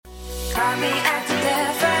Got me acting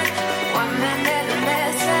different. 1 minute I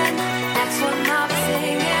listen, next one I'll be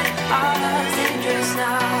singing. All love's dangerous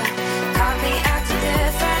now. Got me acting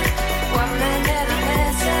different. 1 minute I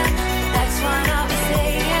listen, next one I'll be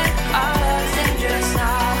singing. All love's dangerous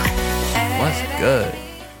now. What's good?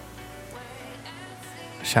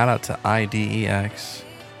 Shout out to IDEX,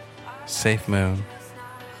 SafeMoon,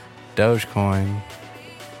 Dogecoin,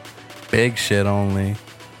 big shit only.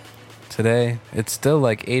 Today, it's still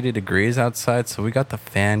like 80 degrees outside, so we got the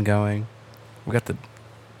fan going. We got the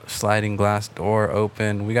sliding glass door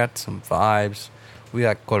open. We got some vibes. We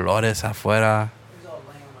got colores afuera.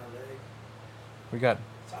 We got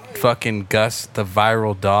fucking Gus, the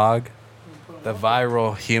viral dog. The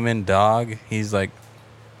viral human dog. He's like,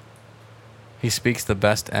 he speaks the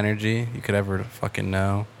best energy you could ever fucking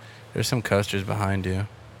know. There's some coasters behind you.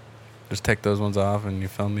 Just take those ones off and you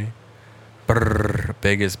feel me? Brrr,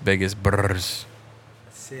 biggest brrs.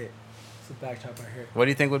 That's it. It's the backdrop right here. What do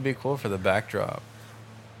you think would be cool for the backdrop?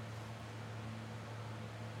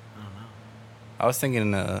 I don't know. I was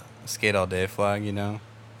thinking a skate all day flag, you know?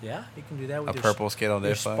 Yeah, you can do that with A your purple skate all day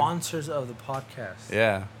your flag. sponsors of the podcast.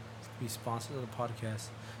 Yeah. Be sponsors of the podcast.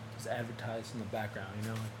 Just advertise in the background, you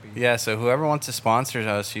know? Like be, Yeah, so whoever wants to sponsor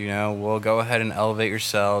us, you know, we'll go ahead and elevate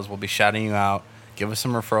yourselves. We'll be shouting you out. Give us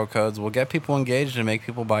some referral codes. We'll get people engaged and make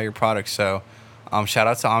people buy your products. So shout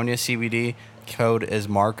out to Omnia CBD. Code is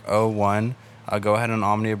MARK01. Go ahead on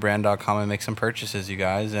OmniaBrand.com and make some purchases, you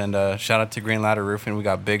guys. And shout out to Green Ladder Roofing. We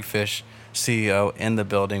got Big Fish CEO in the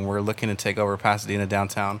building. We're looking to take over Pasadena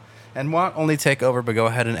downtown. And not only take over, but go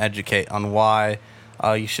ahead and educate on why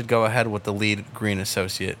you should go ahead with the lead green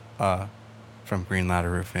associate from Green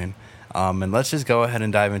Ladder Roofing. And let's just go ahead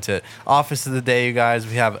and dive into it. Office of the day, you guys.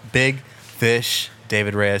 We have Big Fish,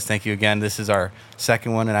 David Reyes. Thank you again. This is our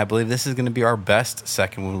second one, and I believe this is going to be our best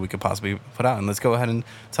second one we could possibly put out. And let's go ahead and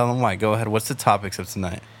tell them why. Go ahead. What's the topics of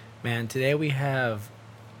tonight? Man, today we have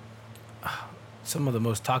some of the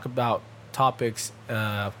most talked about topics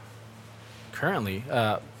currently.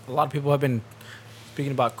 A lot of people have been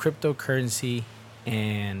speaking about cryptocurrency,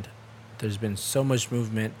 and there's been so much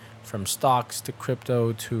movement from stocks to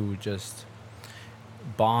crypto to just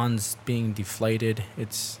bonds being deflated.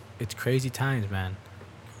 It's crazy times, man.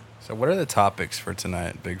 So what are the topics for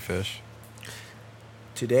tonight, Big Fish?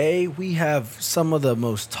 Today we have some of the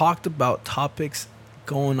most talked about topics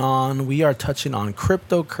going on. We are touching on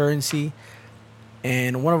cryptocurrency,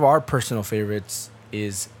 and one of our personal favorites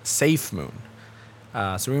is SafeMoon. So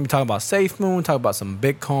we're going to be talking about SafeMoon, talk about some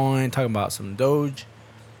Bitcoin, talk about some Doge,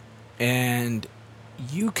 and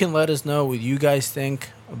you can let us know what you guys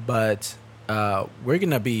think, but we're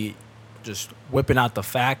going to be just whipping out the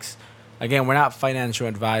facts. Again, we're not financial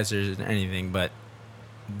advisors or anything, but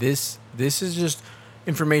this is just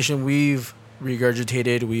information we've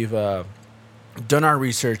regurgitated. We've done our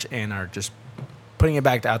research and are just putting it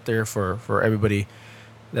back out there for everybody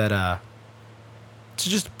that to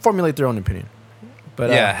just formulate their own opinion.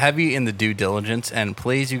 But yeah, heavy in the due diligence, and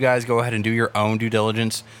please, you guys, go ahead and do your own due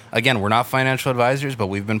diligence. Again, we're not financial advisors, but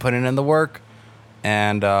we've been putting in the work,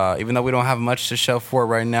 and even though we don't have much to show for it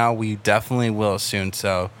right now, we definitely will soon.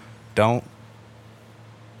 So don't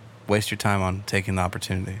waste your time on taking the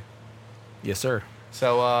opportunity. yes, sir.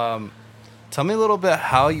 So tell me a little bit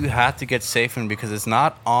how you have to get SafeMoon, because it's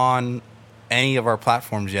not on any of our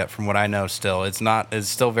platforms yet, from what I know. Still, it's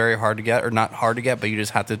still very hard to get, or not hard to get, but you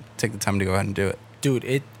just have to take the time to go ahead and do it. Dude,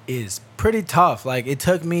 it is pretty tough. Like, it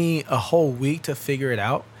took me a whole week to figure it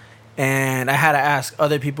out. And I had to ask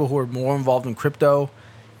other people who are more involved in crypto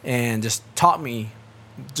and just taught me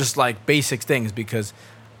just like basic things, because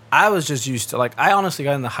I was just used to, like, I honestly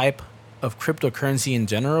got in the hype of cryptocurrency in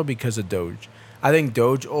general because of Doge. I think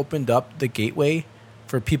Doge opened up the gateway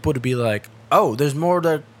for people to be like, oh, there's more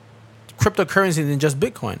to cryptocurrency than just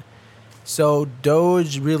Bitcoin. So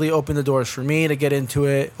Doge really opened the doors for me to get into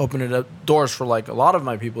it, opened it up doors for like a lot of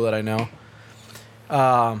my people that I know.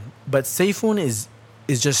 But SafeMoon is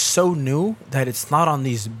just so new that it's not on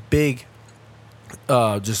these big,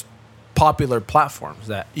 just popular platforms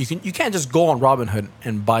that you can't just go on Robinhood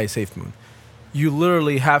and buy SafeMoon. You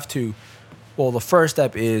literally have to. Well, the first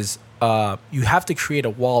step is you have to create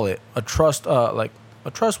a wallet, a trust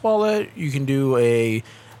wallet. You can do a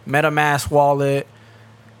MetaMask wallet.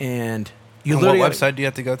 And you what literally website do you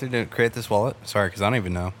have to go through to create this wallet? Sorry, because I don't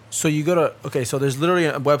even know. So you go to so there's literally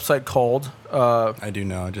a website called I do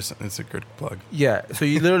know. It's a good plug. Yeah. So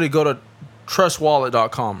you literally go to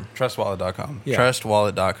trustwallet.com. Trustwallet.com. Yeah.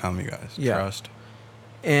 Trustwallet.com, you guys. Yeah. Trust.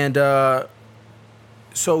 And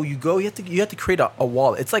so you have to create a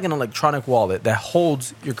wallet. It's like an electronic wallet that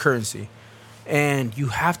holds your currency. And you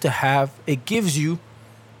have to have, it gives you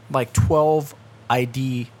like 12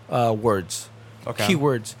 ID words, Okay.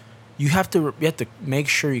 keywords. You have to make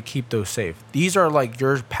sure you keep those safe. These are like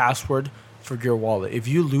your password for your wallet. If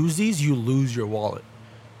you lose these, you lose your wallet.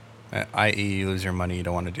 I.e., you lose your money. You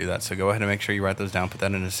don't want to do that. So go ahead and make sure you write those down. Put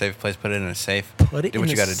that in a safe place. Put it in a safe. Put it do in what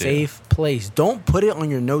a you gotta safe place. Don't put it on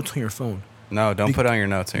your notes on your phone. do. No, don't put it on your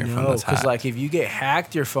notes on your phone. No, That's because hacked. like if you get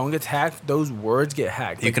hacked, your phone gets hacked. Those words get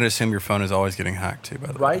hacked. You Like, can assume your phone is always getting hacked too. By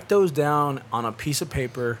the way, write those down on a piece of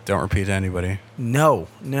paper. don't repeat to anybody. No,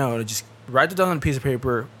 just write it down on a piece of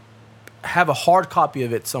paper. Have a hard copy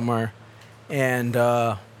of it somewhere, and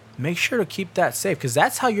make sure to keep that safe because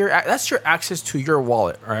that's your access to your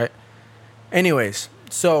wallet. All right. Anyways,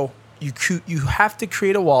 so you have to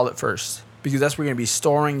create a wallet first because that's where you're gonna be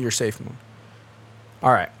storing your SafeMoon.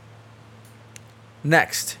 All right.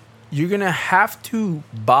 Next, you're gonna have to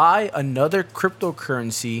buy another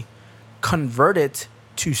cryptocurrency, convert it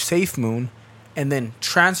to SafeMoon, and then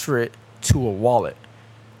transfer it to a wallet.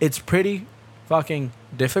 It's pretty fucking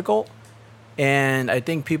difficult. And I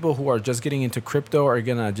think people who are just getting into crypto are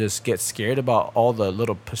gonna just get scared about all the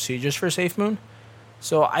little procedures for SafeMoon.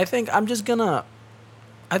 So I think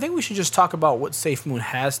we should just talk about what SafeMoon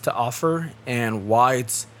has to offer and why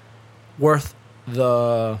it's worth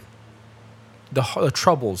the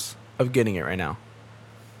troubles of getting it right now.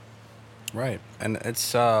 Right. And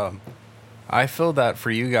it's I feel that for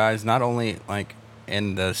you guys, not only like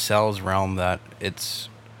in the sales realm that it's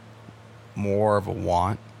more of a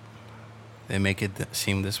want. They make it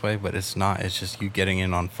seem this way, but it's not. It's just you getting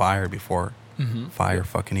in on fire before fire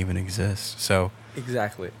fucking even exists. So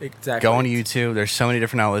Exactly. go on YouTube. There's so many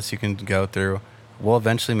different outlets you can go through. We'll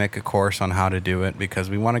eventually make a course on how to do it because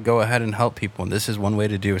we want to go ahead and help people. And this is one way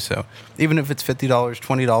to do so. Even if it's $50,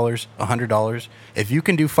 $20, $100, if you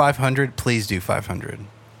can do 500, please do 500.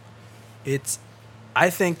 I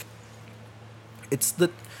think it's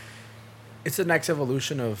the next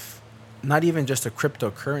evolution of not even just a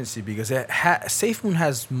cryptocurrency because SafeMoon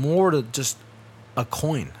has more to just a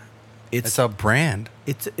coin. It's a brand.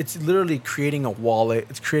 It's literally creating a wallet.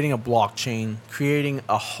 It's creating a blockchain, creating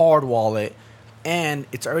a hard wallet, and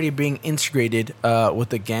it's already being integrated with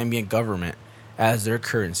the Gambian government as their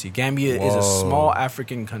currency. Gambia is a small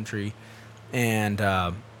African country, and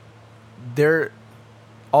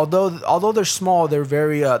although they're small, they're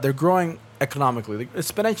very they're growing economically,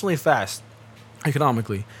 exponentially fast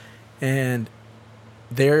economically, and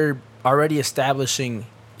they're already establishing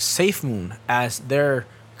SafeMoon as their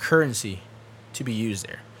currency to be used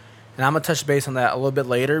there. And I'm gonna touch base on that a little bit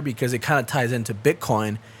later because it kind of ties into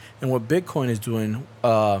Bitcoin and what Bitcoin is doing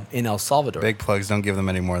in El Salvador. Big plugs. Don't give them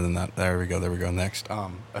any more than that. There we go. Next.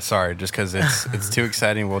 Sorry, just because it's too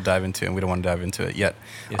exciting. We'll dive into it. And we don't want to dive into it yet.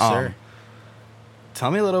 Yes, sir. Tell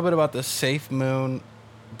me a little bit about the SafeMoon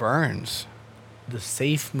burns. The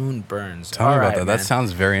SafeMoon burns. Tell me about that. Man. That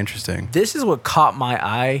sounds very interesting. This is what caught my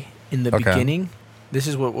eye in the Okay. beginning. This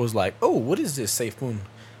is what was like, oh, what is this SafeMoon?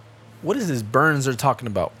 What is this burns they're talking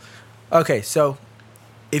about? Okay, so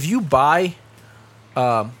if you buy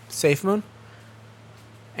SafeMoon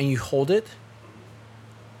and you hold it,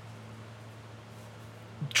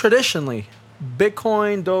 traditionally,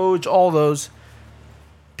 Bitcoin, Doge, all those,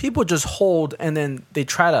 people just hold and then they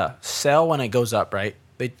try to sell when it goes up, right?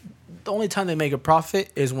 The only time they make a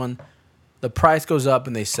profit is when the price goes up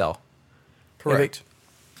and they sell. Correct.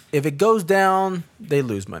 If it goes down, they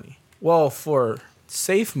lose money. Well, for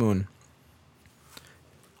SafeMoon,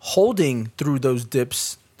 holding through those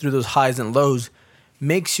dips, through those highs and lows,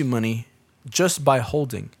 makes you money just by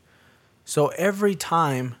holding. So every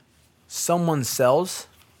time someone sells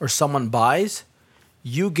or someone buys,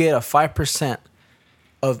 you get a 5%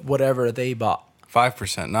 of whatever they bought.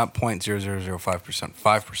 5%, not 0.0005%.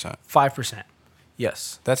 5%. 5%.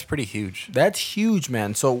 Yes. That's pretty huge. That's huge,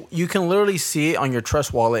 man. So you can literally see it on your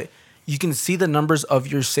Trust wallet. You can see the numbers of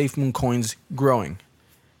your SafeMoon coins growing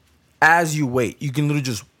as you wait. You can literally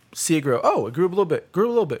just see it grow. Oh, it grew a little bit, grew a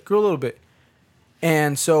little bit, grew a little bit.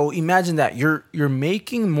 And so imagine that you're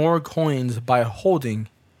making more coins by holding.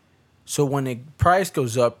 So when the price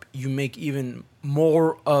goes up, you make even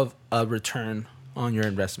more of a return on your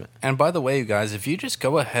investment. And by the way, you guys, if you just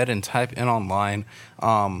go ahead and type in online,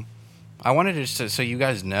 I wanted to just so you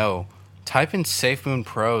guys know, type in SafeMoon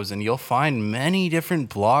Pros and you'll find many different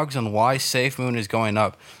blogs on why SafeMoon is going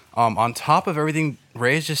up. On top of everything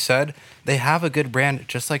Ray's just said, they have a good brand,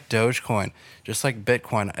 just like Dogecoin, just like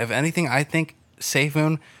Bitcoin. If anything, I think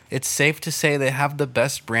SafeMoon, it's safe to say they have the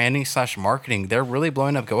best branding / marketing. They're really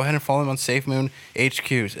blowing up. Go ahead and follow them on SafeMoon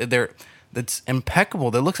HQs. That's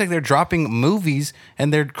impeccable. It looks like they're dropping movies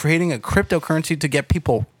and they're creating a cryptocurrency to get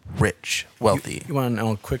people rich, wealthy. You want to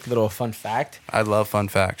know a quick little fun fact? I love fun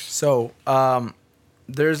facts. So,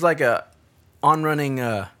 there's like a on-running,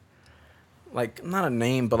 like not a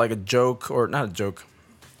name, but like a joke, or not a joke.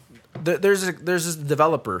 There's this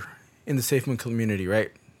developer in the SafeMoon community,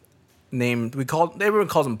 right? Everyone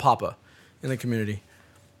calls him Papa in the community.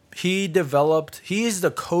 He is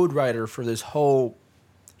the code writer for this whole.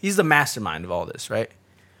 He's the mastermind of all this, right?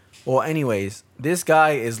 Well, anyways, this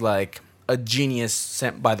guy is like a genius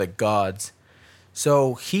sent by the gods.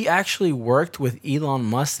 So he actually worked with Elon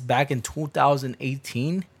Musk back in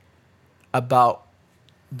 2018 about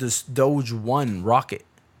this Doge 1 rocket.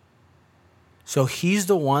 So he's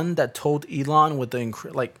the one that told Elon with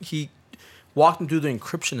he walked him through the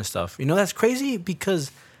encryption and stuff. You know, that's crazy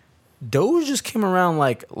because Doge just came around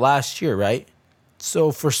like last year, right?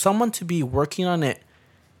 So for someone to be working on it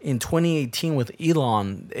in 2018 with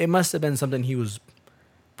Elon, it must have been something he was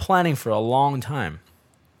planning for a long time.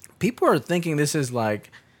 People are thinking this is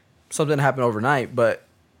like something that happened overnight, but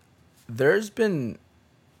there's been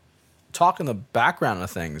talk in the background of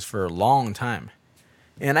things for a long time.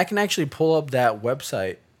 And I can actually pull up that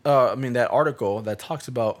website, that article that talks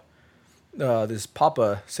about this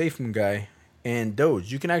Papa SafeMoon guy and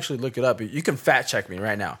Doge. You can actually look it up. You can fact check me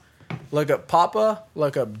right now. Look up Papa,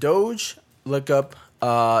 look up Doge, look up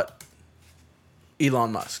Elon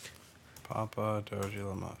Musk. Papa, Doge,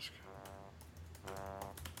 Elon Musk.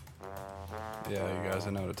 Yeah, you guys,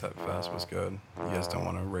 I know to type fast was good. You guys don't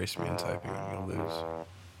want to race me in typing. I'm going to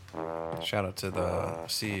lose. Shout out to the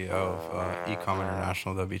CEO of Ecom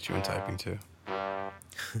International that beat you in typing too.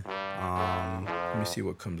 Let me see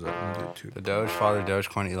what comes up on YouTube. The Doge, Father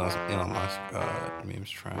Dogecoin, Elon Musk, memes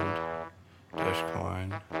trend.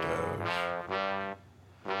 Dogecoin, Doge.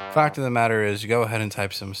 Fact of the matter is, go ahead and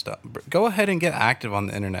type some stuff. Go ahead and get active on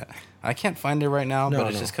the internet. I can't find it right now, but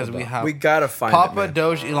it's just because we gotta find Papa, it,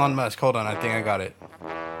 Doge, Elon Musk. Hold on, I think I got it.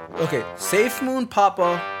 Okay, SafeMoon,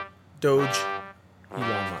 Papa, Doge,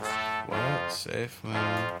 Elon Musk. What?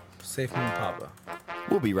 SafeMoon. SafeMoon, Papa.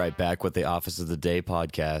 We'll be right back with the Office of the Day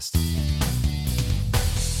podcast.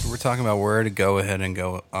 We're talking about where to go ahead and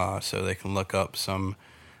go so they can look up some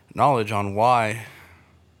knowledge on why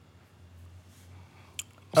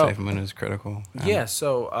SafeMoon is critical. Yeah,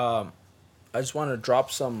 so I just want to drop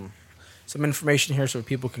some information here so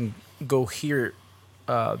people can go hear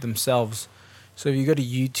it themselves. So if you go to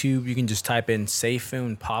YouTube, you can just type in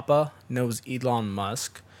SafeMoon Papa knows Elon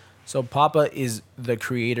Musk. So Papa is the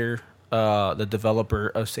creator, the developer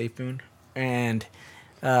of SafeMoon, and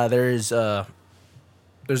there's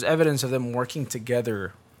evidence of them working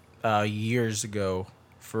together years ago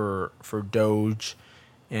for Doge,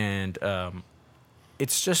 and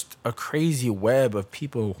it's just a crazy web of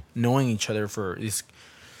people knowing each other for this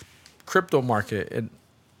crypto market. And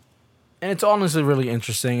it's honestly really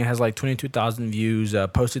interesting. It has like 22,000 views,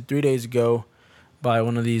 posted 3 days ago by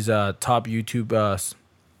one of these top YouTube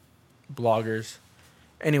bloggers.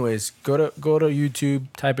 Anyways, go to YouTube,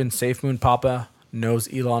 type in SafeMoon Papa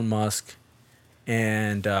knows Elon Musk,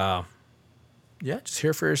 and just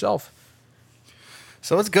hear for yourself.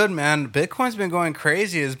 So it's good, man. Bitcoin's been going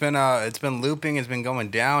crazy. It's been looping. It's been going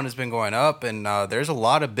down. It's been going up, and there's a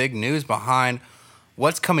lot of big news behind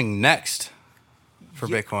what's coming next for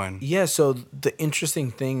Bitcoin. Yeah. So the interesting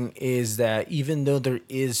thing is that even though there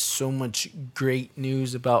is so much great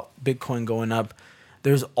news about Bitcoin going up,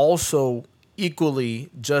 there's also equally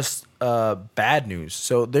just bad news.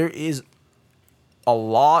 So there is a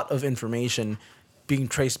lot of information being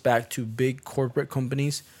traced back to big corporate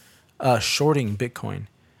companies shorting Bitcoin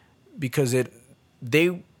because I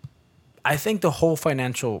think the whole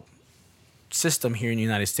financial system here in the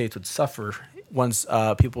United States would suffer once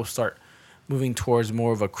people start moving towards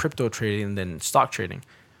more of a crypto trading than stock trading.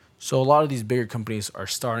 So a lot of these bigger companies are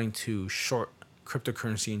starting to short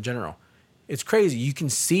cryptocurrency in general. It's crazy. You can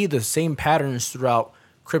see the same patterns throughout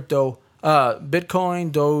crypto,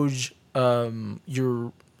 Bitcoin, Doge,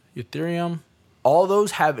 your Ethereum. All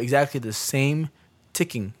those have exactly the same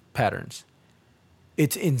ticking patterns.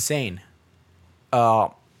 It's insane. I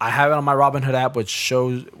have it on my Robinhood app,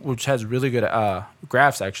 which has really good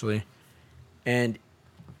graphs actually, and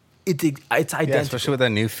it's identical. Yeah, especially with that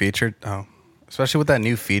new feature. Especially with that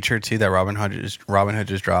new feature too that Robinhood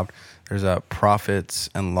just dropped. There's a profits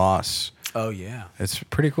and loss. Oh yeah, it's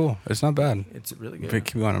pretty cool. It's not bad. It's really good. But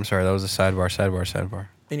keep going. I'm sorry, that was a sidebar.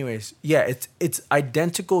 Anyways, yeah, it's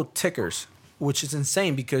identical tickers, which is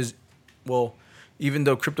insane because, well, even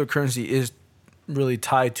though cryptocurrency is really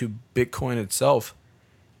tied to Bitcoin itself,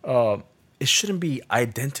 it shouldn't be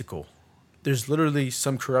identical. There's literally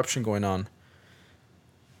some corruption going on.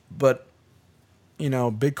 But,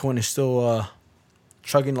 Bitcoin is still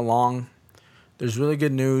chugging along. There's really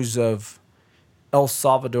good news of El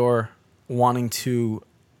Salvador wanting to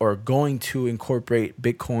or going to incorporate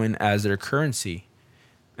Bitcoin as their currency.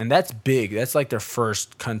 And that's big. That's like their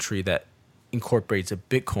first country that incorporates a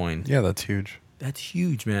Bitcoin. Yeah, that's huge. That's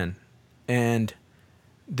huge, man. And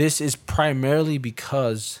this is primarily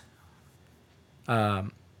because the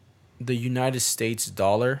United States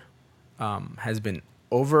dollar has been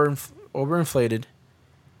overinflated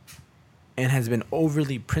and has been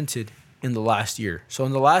overly printed in the last year. So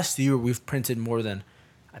in the last year, we've printed more than,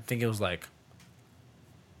 I think it was like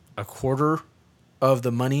a quarter of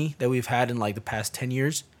the money that we've had in like the past 10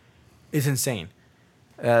 years. It's insane.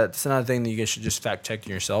 It's another thing that you guys should just fact check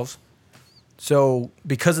yourselves. So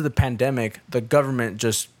because of the pandemic, the government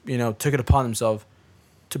just, took it upon themselves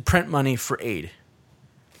to print money for aid.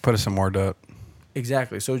 Put us in more debt.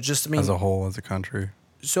 Exactly. So just, as a whole, as a country.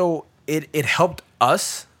 So it helped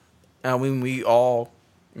us. When we all,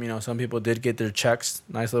 some people did get their checks,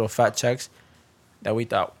 nice little fat checks that we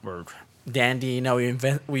thought were dandy.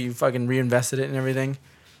 We fucking reinvested it and everything,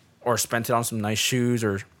 or spent it on some nice shoes,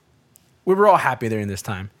 or we were all happy during this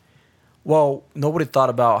time. Well, nobody thought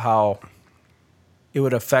about how it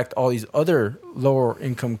would affect all these other lower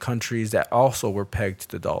income countries that also were pegged to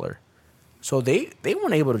the dollar. So they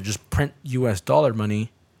weren't able to just print U.S. dollar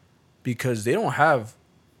money because they don't have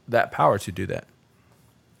that power to do that.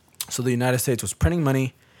 So the United States was printing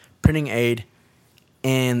money, printing aid,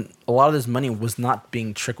 and a lot of this money was not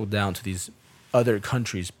being trickled down to these other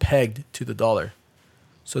countries pegged to the dollar.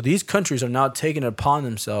 So these countries are now taking it upon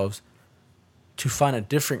themselves to find a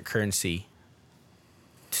different currency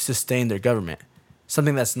to sustain their government.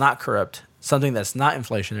 Something that's not corrupt, something that's not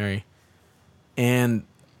inflationary. And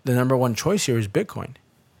the number one choice here is Bitcoin.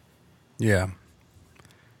 Yeah.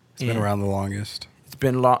 It's been around the longest. It's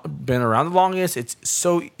been around the longest.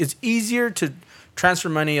 It's easier to transfer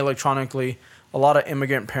money electronically. A lot of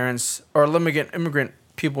immigrant parents or immigrant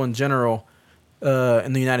people in general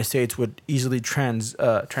in the United States would easily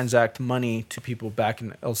transact money to people back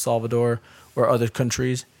in El Salvador or other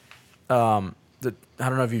countries. I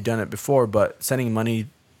don't know if you've done it before, but sending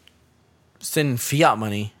fiat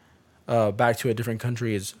money back to a different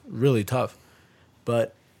country is really tough.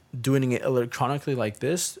 But doing it electronically like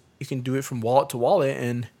this, you can do it from wallet to wallet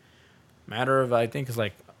in a matter of, I think it's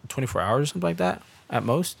like 24 hours or something like that at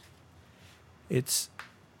most. It's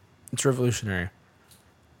revolutionary.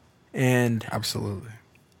 And absolutely.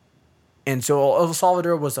 And so El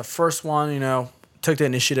Salvador was the first one, took the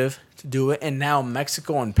initiative to do it. And now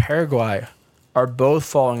Mexico and Paraguay are both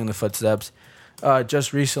following in the footsteps.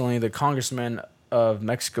 Just recently, the congressman of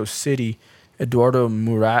Mexico City, Eduardo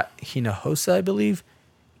Murat Hinojosa, I believe,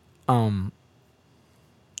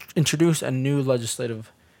 introduced a new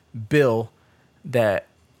legislative bill that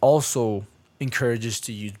also encourages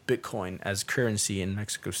to use Bitcoin as currency in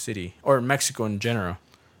Mexico City, or Mexico in general.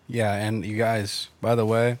 Yeah, and you guys, by the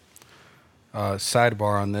way,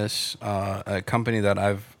 sidebar on this, a company that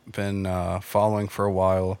I've been following for a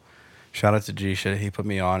while, shout out to G-Shit, he put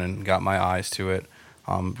me on and got my eyes to it.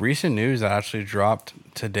 Recent news that actually dropped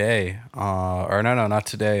today, not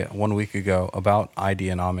today, 1 week ago, about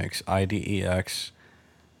IDeonomics, IDEX.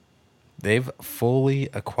 They've fully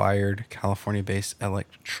acquired California-based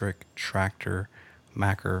electric tractor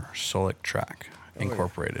Macker Solectrac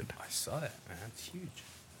Incorporated. I saw that, man. It's huge.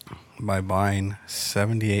 By buying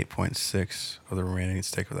 78.6 of the remaining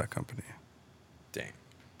stake of that company. Dang.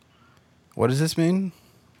 What does this mean?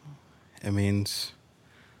 It means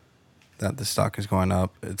that the stock is going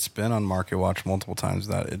up. It's been on Market Watch multiple times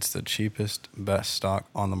that it's the cheapest, best stock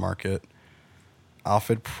on the market.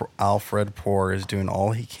 Alfred Poor is doing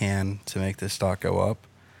all he can to make this stock go up.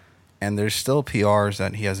 And there's still PRs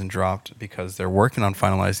that he hasn't dropped because they're working on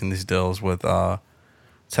finalizing these deals with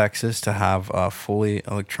Texas to have fully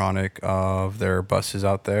electronic of their buses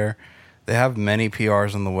out there. They have many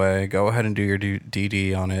PRs on the way. Go ahead and do your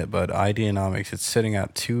DD on it. But Ideonomics, it's sitting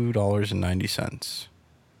at $2.90.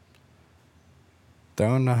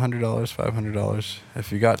 Throw in $100, $500.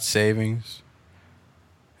 If you got savings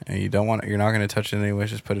and you're not going to touch it anyways,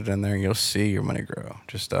 just put it in there and you'll see your money grow.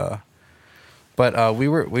 But we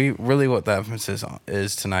really what the emphasis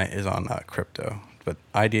is tonight is on crypto. But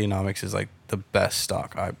Ideonomics is like the best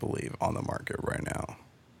stock, I believe, on the market right now.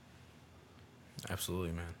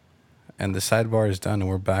 Absolutely, man. And the sidebar is done, and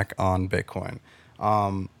we're back on Bitcoin.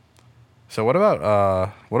 So what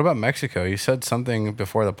about Mexico? You said something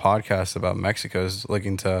before the podcast about Mexico's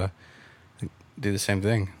looking to do the same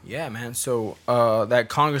thing. Yeah, man. So that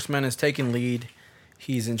congressman is taking lead.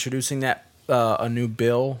 He's introducing that a new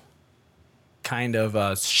bill, kind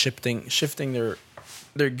of shifting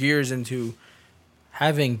their gears into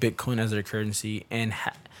having Bitcoin as their currency, and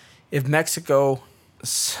if Mexico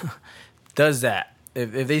does that,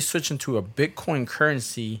 if they switch into a Bitcoin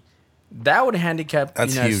currency, that would handicap the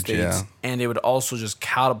United States, and it would also just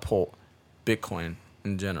catapult Bitcoin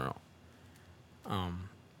in general.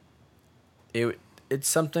 It's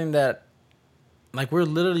something that, like, we're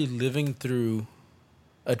literally living through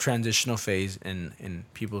a transitional phase in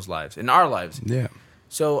people's lives, in our lives. Yeah.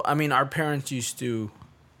 So, I mean, our parents,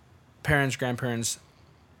 grandparents,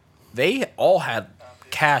 they all had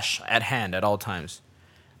cash at hand at all times.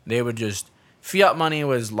 They would just, fiat money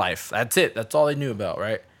was life. That's it. That's all they knew about,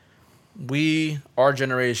 right? Our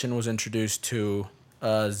generation was introduced to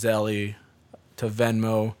Zelle, to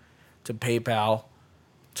Venmo, to PayPal,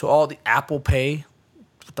 to all the Apple Pay.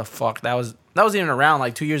 What the fuck? That was even around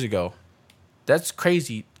like 2 years ago. That's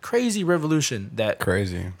crazy revolution that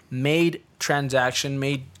made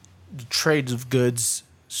the trades of goods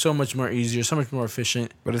so much more easier, so much more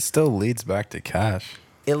efficient. But it still leads back to cash.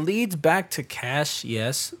 It leads back to cash,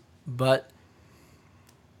 yes, but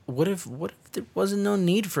what if there wasn't no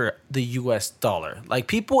need for the US dollar? Like,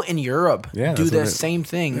 people in Europe do that same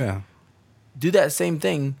thing. Yeah. Do that same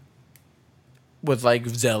thing with like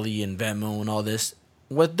Zelle and Venmo and all this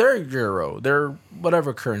with their euro, their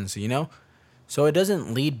whatever currency, you know? So it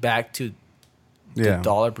doesn't lead back to the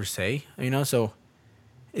dollar per se, you know? So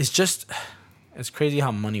it's crazy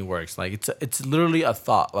how money works. Like, it's literally a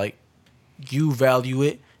thought. Like, you value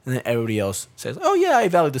it, and then everybody else says, "Oh yeah, I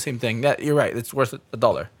value the same thing." That you're right. It's worth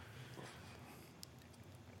 $1.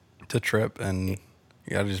 It's a trip, and you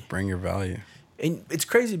gotta just bring your value. And it's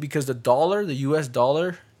crazy because the dollar, the US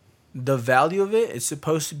dollar, the value of it is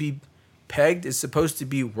supposed to be pegged. It's supposed to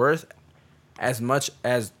be worth as much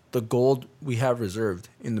as the gold we have reserved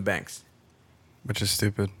in the banks. Which is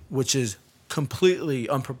stupid. Which is completely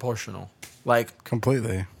unproportional. Like,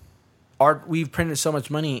 completely. We've printed so much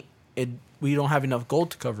money, we don't have enough gold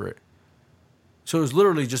to cover it. So it's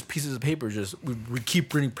literally just pieces of paper. We keep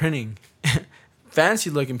printing. Fancy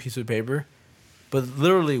looking piece of paper. But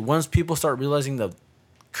literally, once people start realizing the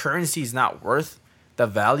currency is not worth the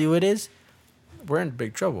value it is, we're in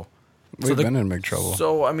big trouble. We've been in big trouble.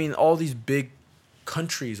 So, I mean, all these big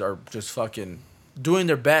countries are just fucking doing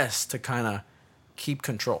their best to kind of keep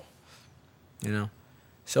control, you know?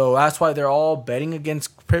 So that's why they're all betting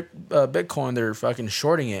against Bitcoin. They're fucking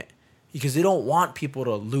shorting it because they don't want people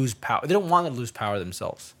to lose power. They don't want to lose power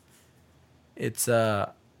themselves. It's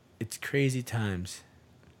crazy times.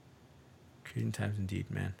 Crazy times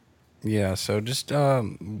indeed, man. Yeah, so just I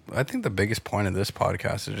think the biggest point of this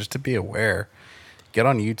podcast is just to be aware. Get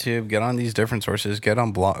on YouTube, get on these different sources, get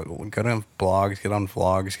on blogs, get on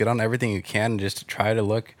vlogs, get on everything you can, just to try to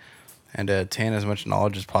look and to attain as much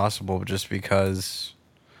knowledge as possible. Just because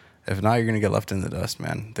if not, you're gonna get left in the dust,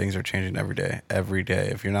 man. Things are changing every day. Every day.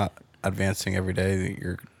 If you're not advancing every day,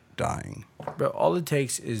 you're dying. But all it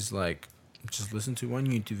takes is like just listen to one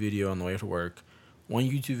YouTube video on the way to work, one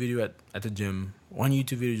YouTube video at the gym, one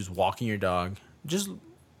YouTube video just walking your dog. Just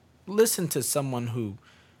listen to someone who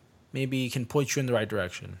maybe can point you in the right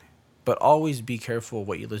direction. But always be careful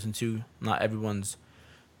what you listen to. Not everyone's,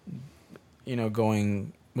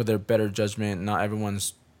 going with their better judgment. Not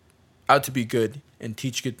everyone's out to be good and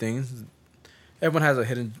teach good things. Everyone has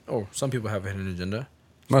some people have a hidden agenda.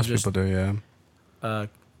 Most people do, yeah.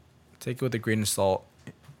 Take it with a grain of salt.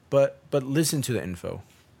 But listen to the info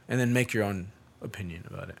and then make your own opinion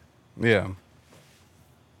about it. Yeah.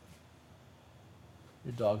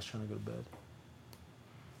 Your dog's trying to go to bed.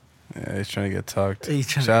 Yeah, he's trying to get tucked.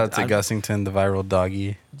 Shout out to Gussington, the viral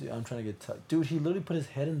doggy. Dude, I'm trying to get tucked. Dude, he literally put his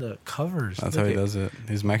head in the covers. That's how he does it.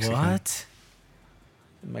 He's Mexican. What?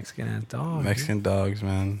 Mexican-ass dog. Mexican dogs,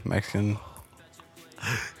 man. Mexican.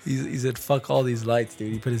 He said, fuck all these lights,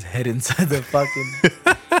 dude. He put his head inside the fucking...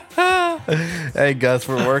 Hey, Gus,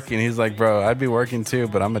 we're working. He's like, bro, I'd be working too,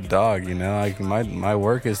 but I'm a dog, Like, my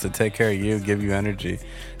work is to take care of you, give you energy.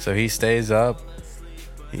 So he stays up.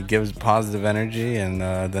 He gives positive energy, and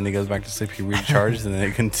then he goes back to sleep. He recharges, and then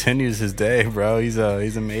he continues his day, bro. He's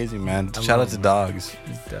amazing, man. Shout out to dogs.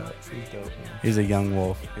 He's dope. Man. He's a young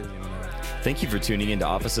wolf. Thank you for tuning in to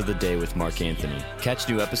Office of the Day with Mark Anthony. Catch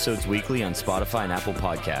new episodes weekly on Spotify and Apple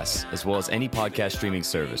Podcasts, as well as any podcast streaming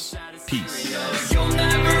service. Peace.